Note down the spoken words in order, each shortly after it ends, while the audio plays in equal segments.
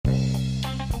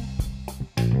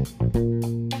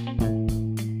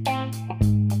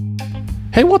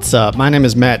Hey, what's up? My name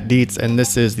is Matt Dietz, and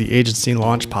this is the Agency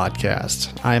Launch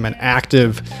Podcast. I am an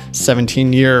active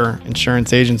 17-year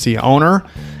insurance agency owner,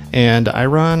 and I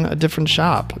run a different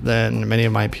shop than many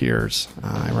of my peers.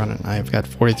 I've got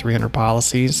 4,300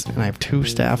 policies, and I have 2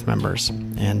 staff members,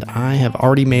 and I have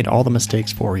already made all the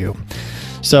mistakes for you.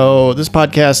 So this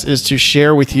podcast is to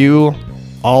share with you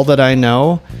all that I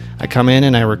know. I come in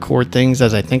and I record things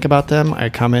as I think about them. I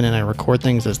come in and I record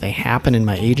things as they happen in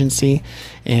my agency,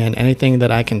 and anything that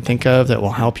I can think of that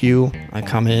will help you, I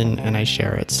come in and I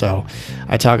share it. So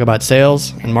I talk about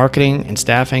sales and marketing and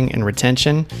staffing and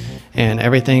retention and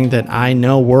everything that I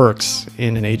know works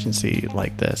in an agency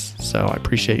like this. So I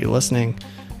appreciate you listening,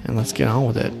 and let's get on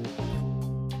with it.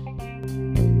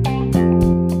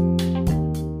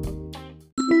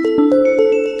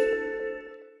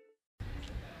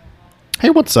 Hey,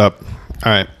 what's up?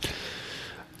 All right.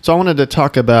 So I wanted to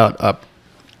talk about a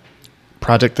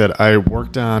project that I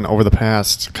worked on over the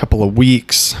past couple of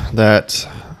weeks that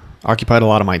occupied a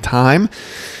lot of my time.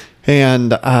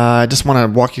 And I just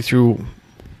want to walk you through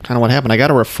kind of what happened. I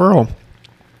got a referral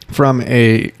from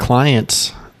a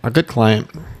client, a good client,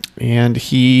 and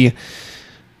he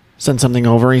sent something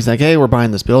over. He's like, hey, we're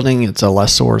buying this building. It's a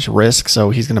lessor's risk.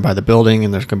 So he's going to buy the building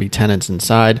and there's going to be tenants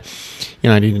inside.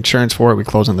 I need insurance for it. We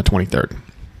close on the 23rd.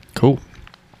 Cool.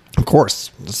 Of course,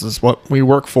 this is what we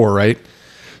work for, right?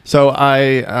 So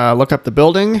I look up the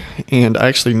building, and I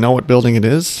actually know what building it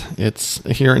is. It's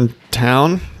here in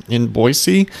town in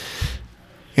Boise.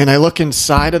 And I look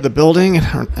inside of the building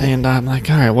and I'm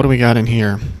like, all right, what do we got in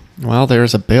here? Well,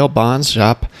 there's a bail bonds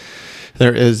shop.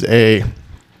 There is a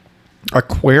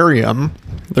aquarium,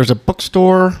 there's a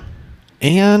bookstore,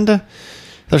 and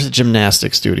there's a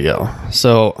gymnastics studio.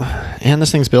 So, and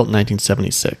this thing's built in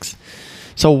 1976.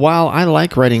 So while I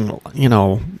like writing,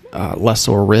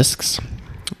 lessor risks,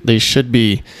 they should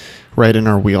be right in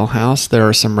our wheelhouse. There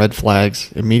are some red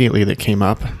flags immediately that came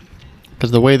up, because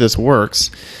the way this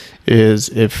works is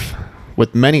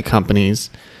with many companies,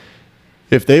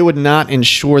 if they would not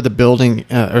insure the building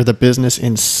or the business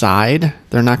inside,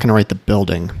 they're not going to write the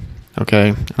building.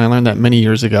 Okay. I learned that many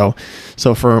years ago.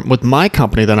 So with my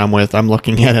company that I'm with, I'm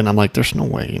looking at it and I'm like, there's no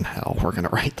way in hell we're going to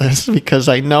write this, because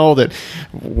I know that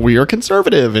we are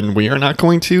conservative and we are not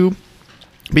going to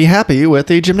be happy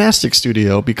with a gymnastics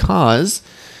studio, because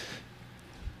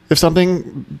if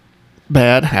something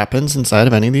bad happens inside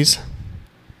of any of these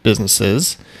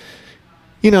businesses,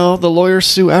 the lawyers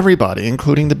sue everybody,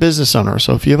 including the business owner.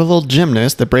 So if you have a little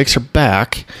gymnast that breaks her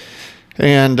back,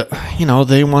 and,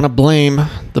 they want to blame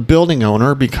the building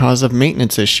owner because of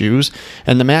maintenance issues,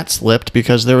 and the mat slipped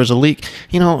because there was a leak.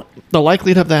 The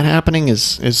likelihood of that happening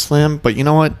is slim, but you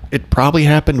know what? It probably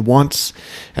happened once,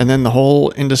 and then the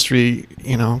whole industry,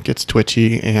 gets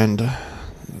twitchy, and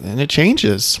it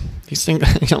changes. These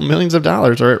things, millions of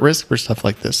dollars are at risk for stuff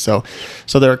like this. So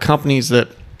there are companies that,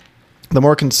 the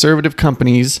more conservative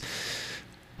companies,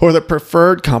 or the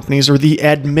preferred companies, or the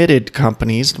admitted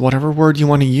companies, whatever word you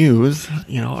want to use,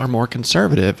 are more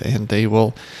conservative, and they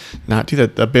will not do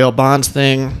that. The bail bonds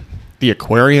thing, the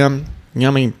aquarium,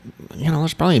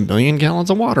 there's probably 1 million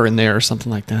gallons of water in there or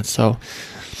something like that. So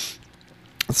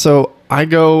I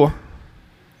go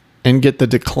and get the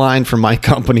decline from my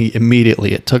company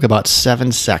immediately. It took about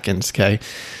 7 seconds, okay?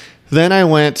 Then I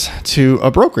went to a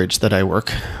brokerage that I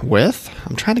work with.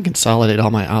 I'm trying to consolidate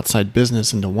all my outside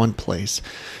business into one place.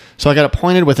 So I got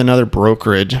appointed with another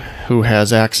brokerage who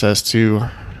has access to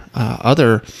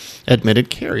other admitted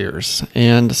carriers.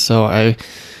 And so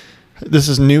this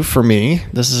is new for me.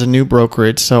 This is a new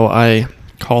brokerage. So I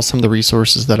call some of the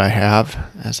resources that I have.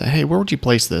 I say, hey, where would you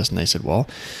place this? And they said, well,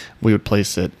 we would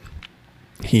place it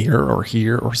here or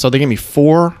here. Or so they gave me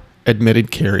 4 admitted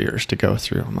carriers to go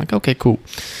through. I'm like, okay, cool.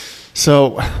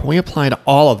 So we applied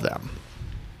all of them.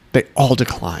 They all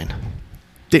declined.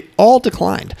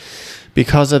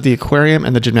 Because of the aquarium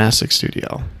and the gymnastics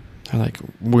studio. They're like,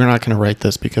 we're not going to write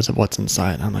this because of what's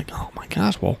inside. And I'm like, oh my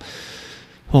gosh, well,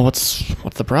 what's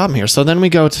the problem here? So then we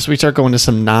start going to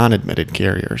some non-admitted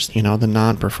carriers, the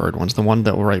non-preferred ones, the one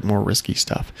that will write more risky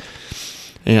stuff.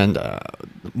 And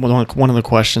one of the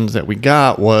questions that we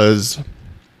got was,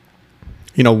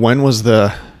 when was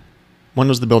the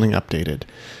building updated?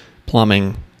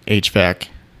 Plumbing, HVAC,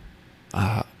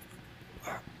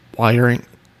 wiring,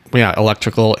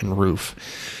 electrical, and roof.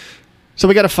 So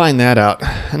we got to find that out.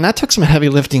 And that took some heavy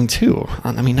lifting too.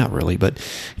 I mean, not really, but,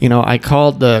 I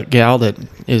called the gal that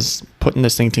is putting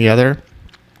this thing together,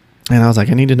 and I was like,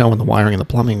 I need to know when the wiring and the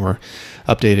plumbing were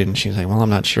updated. And she's like, well, I'm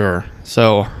not sure.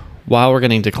 So while we're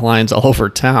getting declines all over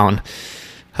town,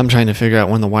 I'm trying to figure out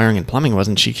when the wiring and plumbing was,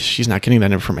 and she's not getting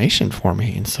that information for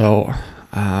me. And so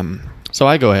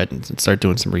I go ahead and start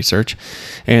doing some research,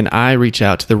 and I reach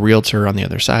out to the realtor on the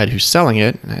other side who's selling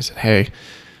it, and I said, hey,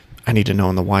 I need to know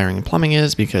when the wiring and plumbing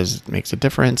is because it makes a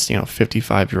difference.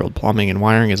 55-year-old plumbing and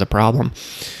wiring is a problem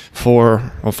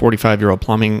for 45-year-old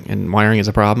plumbing and wiring is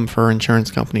a problem for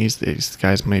insurance companies. These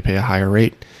guys may pay a higher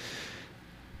rate.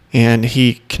 And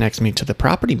he connects me to the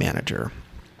property manager.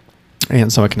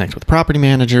 And so I connect with the property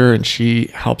manager, and she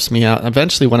helps me out.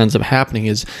 Eventually what ends up happening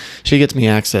is she gets me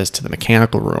access to the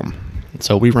mechanical room. And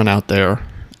so we run out there,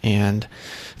 and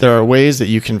there are ways that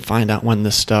you can find out when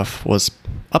this stuff was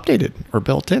updated or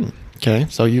built in. Okay.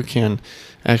 So you can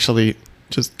actually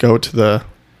just go to the,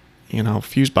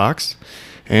 fuse box,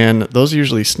 and those are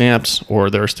usually stamps or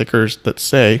there are stickers that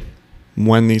say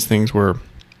when these things were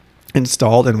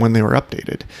installed and when they were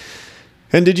updated.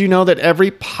 And did you know that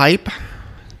every pipe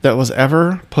that was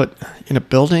ever put in a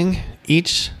building,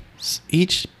 each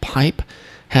pipe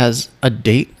has a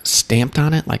date stamped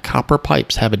on it? Like copper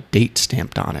pipes have a date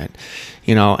stamped on it,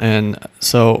 and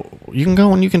so you can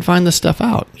go and you can find this stuff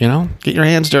out, get your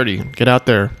hands dirty, get out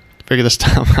there, figure this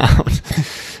stuff out.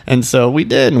 And so we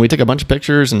did, and we took a bunch of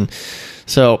pictures, and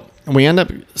so we end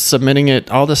up submitting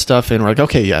all this stuff in. We're like,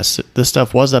 okay, yes, this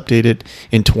stuff was updated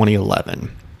in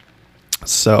 2011.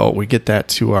 So we get that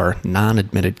to our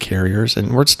non-admitted carriers,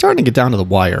 and we're starting to get down to the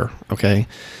wire, okay?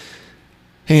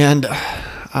 And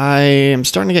I am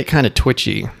starting to get kind of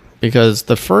twitchy because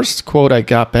the first quote I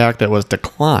got back that was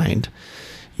declined,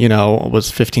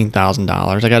 was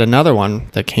 $15,000. I got another one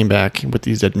that came back with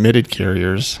these admitted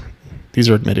carriers. These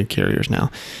are admitted carriers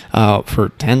now, for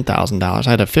 $10,000. I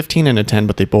had a 15 and a 10,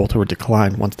 but they both were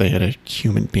declined once they hit a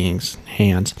human being's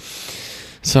hands.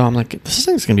 So I'm like, this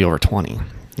thing's going to be over 20,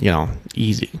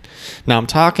 easy. Now I'm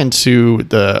talking to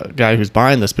the guy who's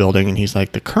buying this building, and he's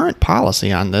like, the current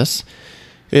policy on this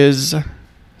is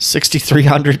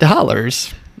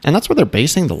 $6,300. And that's what they're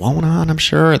basing the loan on, I'm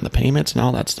sure, and the payments and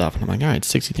all that stuff. And I'm like, all right,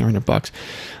 $6,300.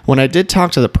 When I did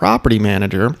talk to the property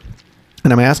manager,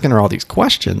 and I'm asking her all these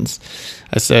questions,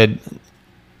 I said,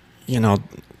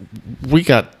 we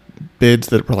got bids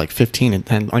that were like 15 and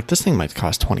 10. Like, this thing might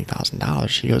cost $20,000.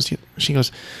 She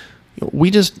goes,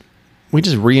 we just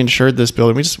reinsured this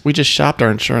building. We just shopped our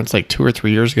insurance like 2 or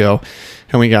 3 years ago,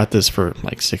 and we got this for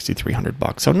like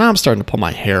 $6,300. So now I'm starting to pull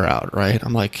my hair out, right?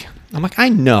 I'm like, I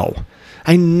know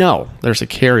there's a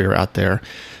carrier out there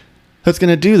that's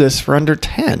going to do this for under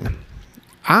 10.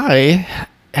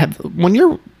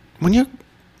 When you're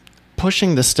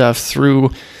pushing this stuff through,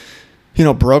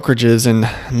 brokerages and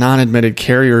non-admitted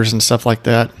carriers and stuff like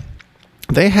that,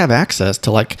 they have access to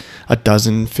like a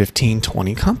dozen, 15,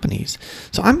 20 companies.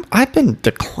 So I've been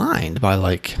declined by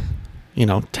like,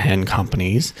 10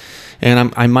 companies,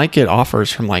 and I might get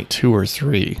offers from like 2 or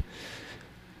 3.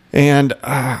 And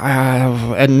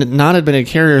non-admitted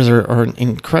carriers are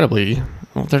incredibly,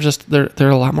 they're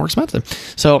a lot more expensive.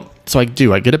 So I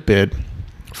get a bid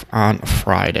on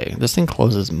Friday. This thing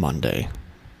closes Monday,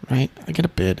 right? I get a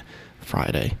bid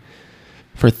Friday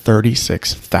for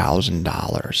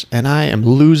 $36,000, and I am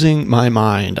losing my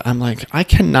mind. I'm like, I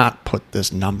cannot put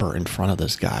this number in front of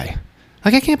this guy.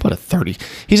 Like, I can't put a 30.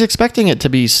 He's expecting it to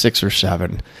be 6 or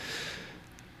 7.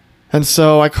 And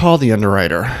so I call the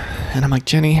underwriter, and I'm like,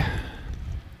 Jenny,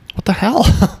 what the hell?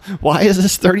 Why is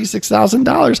this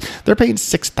 $36,000? They're paying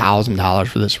 $6,000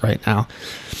 for this right now.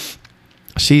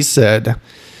 She said,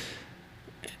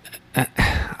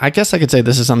 I guess I could say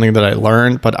this is something that I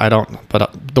learned, but I don't.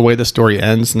 But the way the story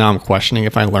ends, now I'm questioning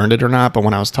if I learned it or not. But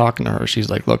when I was talking to her, she's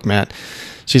like, look, Matt,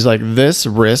 she's like, this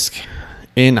risk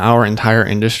in our entire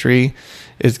industry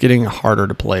is getting harder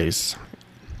to place.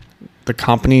 The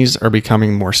companies are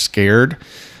becoming more scared.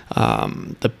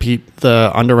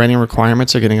 The underwriting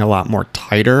requirements are getting a lot more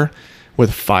tighter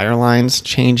with fire lines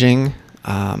changing.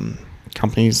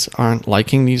 Companies aren't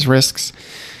liking these risks,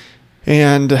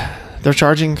 and they're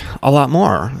charging a lot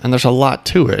more, and there's a lot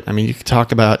to it. I mean, you could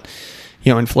talk about,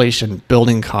 inflation,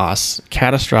 building costs,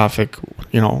 catastrophic,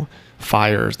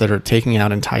 fires that are taking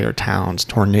out entire towns,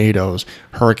 tornadoes,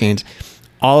 hurricanes.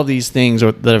 All of these things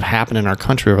that have happened in our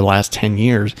country over the last 10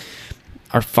 years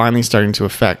are finally starting to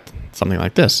affect something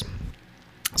like this.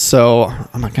 So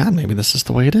I'm like, God, maybe this is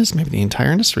the way it is. Maybe the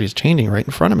entire industry is changing right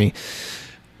in front of me,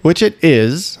 which it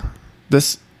is.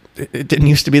 It didn't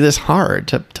used to be this hard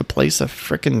to place a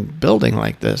freaking building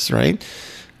like this, right?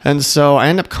 And so I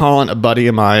end up calling a buddy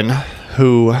of mine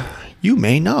who you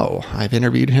may know. I've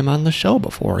interviewed him on the show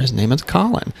before. His name is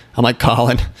Colin. I'm like,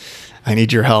 Colin, I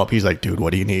need your help. He's like, dude,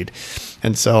 what do you need?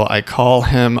 And so I call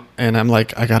him, and I'm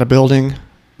like, I got a building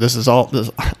this is all this.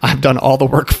 I've done all the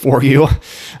work for you.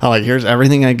 I'm like, here's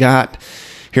everything I got.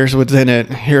 Here's what's in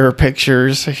it. Here are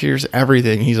pictures. Here's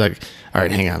everything. He's like, all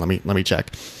right, hang on. Let me check.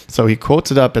 So he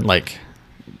quotes it up in like,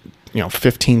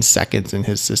 15 seconds in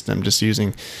his system, just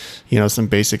using, some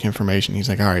basic information. He's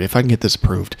like, all right, if I can get this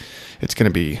approved, it's going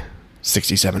to be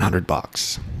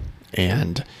 $6,700.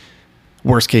 And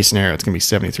worst case scenario, it's going to be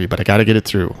 73, but I got to get it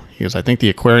through. He goes, I think the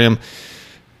aquarium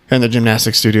and the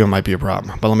gymnastics studio might be a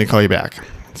problem, but let me call you back.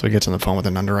 So he gets on the phone with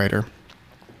an underwriter.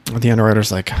 The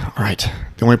underwriter's like, all right,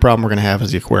 the only problem we're going to have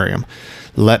is the aquarium.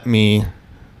 Let me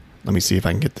see if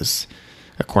I can get this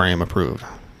aquarium approved.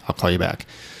 I'll call you back.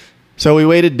 So we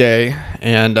waited a day,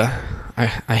 and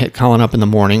I hit Colin up in the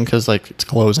morning because it's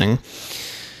closing.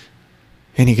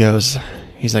 And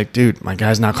he's like, dude, my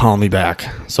guy's not calling me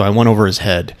back. So I went over his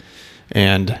head,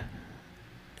 and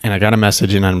I got a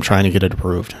message, and I'm trying to get it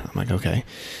approved. I'm like, okay.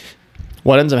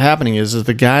 What ends up happening is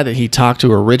the guy that he talked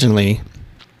to originally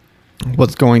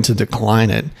was going to decline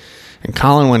it, and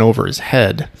Colin went over his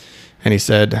head, and he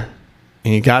said,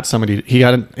 and he got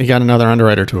another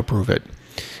underwriter to approve it.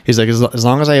 He's like, as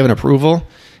long as I have an approval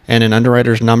and an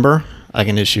underwriter's number, I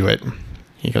can issue it.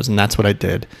 He goes, and that's what I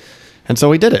did. And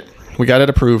so we did it. We got it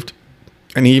approved,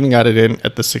 and he even got it in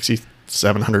at the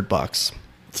 $6,700.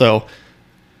 So,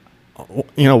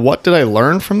 what did I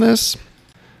learn from this?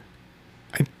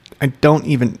 I'm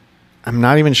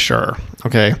not even sure.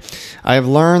 Okay. I've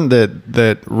learned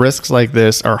that risks like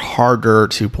this are harder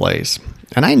to place.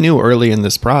 And I knew early in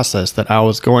this process that there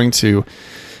was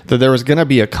going to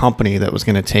be a company that was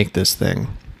going to take this thing.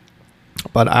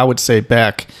 But I would say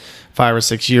back 5 or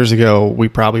 6 years ago, we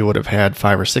probably would have had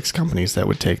 5 or 6 companies that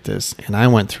would take this. And I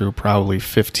went through probably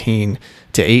 15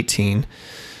 to 18,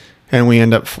 and we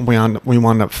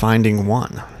wound up finding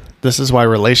one. This is why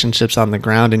relationships on the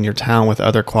ground in your town with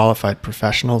other qualified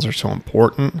professionals are so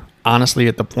important. Honestly,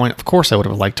 at the point, of course, I would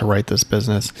have liked to write this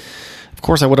business. Of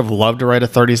course, I would have loved to write a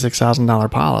 $36,000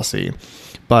 policy,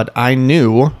 but I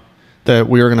knew that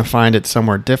we were going to find it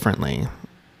somewhere differently.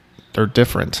 They're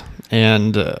different.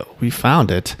 And we found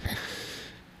it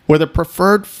with a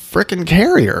preferred frickin'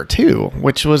 carrier too,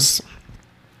 which was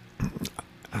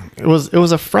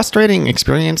a frustrating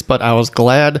experience, but I was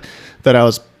glad that I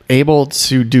was able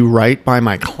to do right by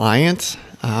my client.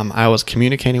 I was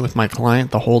communicating with my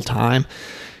client the whole time.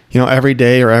 Every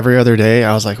day or every other day,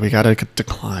 I was like, we got to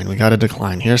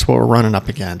decline. Here's what we're running up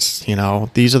against.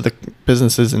 These are the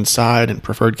businesses inside, and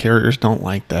preferred carriers don't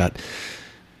like that.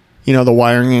 The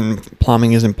wiring and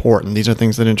plumbing is important. These are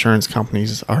things that insurance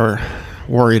companies are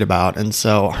worried about. And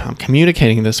so I'm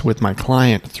communicating this with my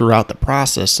client throughout the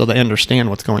process so they understand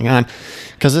what's going on.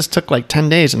 Because this took 10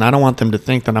 days, and I don't want them to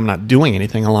think that I'm not doing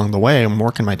anything along the way. I'm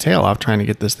working my tail off trying to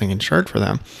get this thing insured for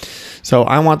them. So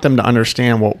I want them to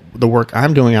understand the work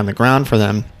I'm doing on the ground for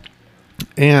them,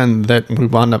 and that we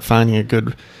wound up finding a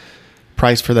good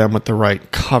price for them with the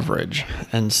right coverage.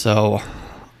 And so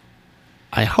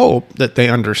I hope that they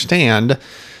understand,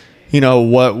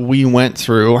 what we went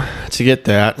through to get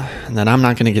that, and that I'm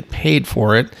not going to get paid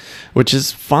for it, which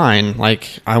is fine.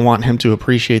 I want him to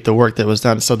appreciate the work that was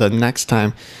done, so that next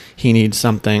time he needs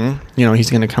something, he's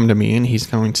going to come to me, and he's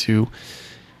going to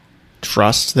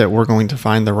trust that we're going to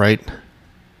find the right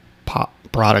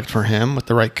product for him with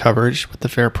the right coverage with the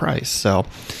fair price. So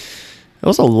it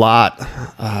was a lot.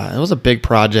 It was a big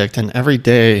project, and every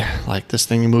day, this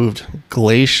thing moved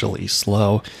glacially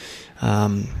slow.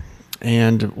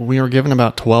 And we were given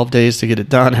about 12 days to get it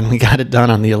done, and we got it done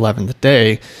on the 11th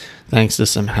day, thanks to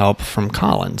some help from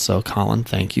Colin. So Colin,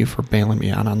 thank you for bailing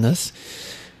me out on this.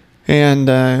 And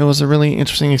it was a really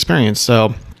interesting experience.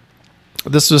 So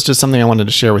this was just something I wanted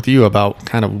to share with you about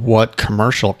kind of what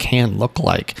commercial can look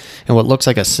like, and what looks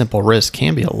like a simple risk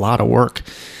can be a lot of work.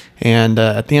 And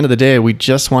at the end of the day, we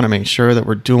just want to make sure that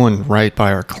we're doing right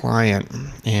by our client.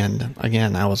 And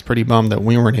again, I was pretty bummed that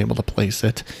we weren't able to place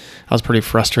it. I was pretty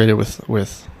frustrated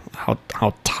with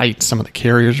how tight some of the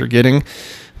carriers are getting.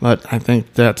 But I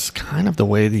think that's kind of the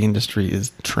way the industry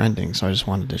is trending. So I just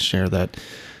wanted to share that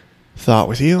thought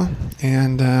with you.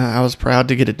 And I was proud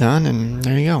to get it done. And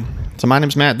there you go. So my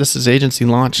name's Matt. This is Agency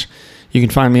Launch. You can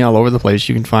find me all over the place.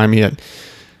 You can find me on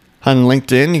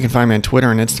LinkedIn. You can find me on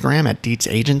Twitter and Instagram at Dietz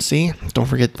Agency. Don't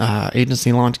forget,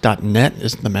 agencylaunch.net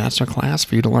is the masterclass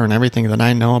for you to learn everything that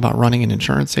I know about running an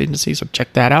insurance agency. So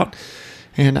check that out.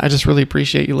 And I just really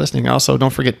appreciate you listening. Also,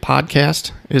 don't forget,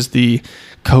 podcast is the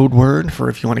code word for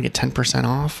if you want to get 10%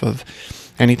 off of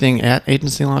anything at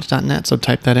agencylaunch.net. So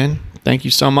type that in. Thank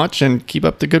you so much, and keep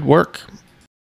up the good work.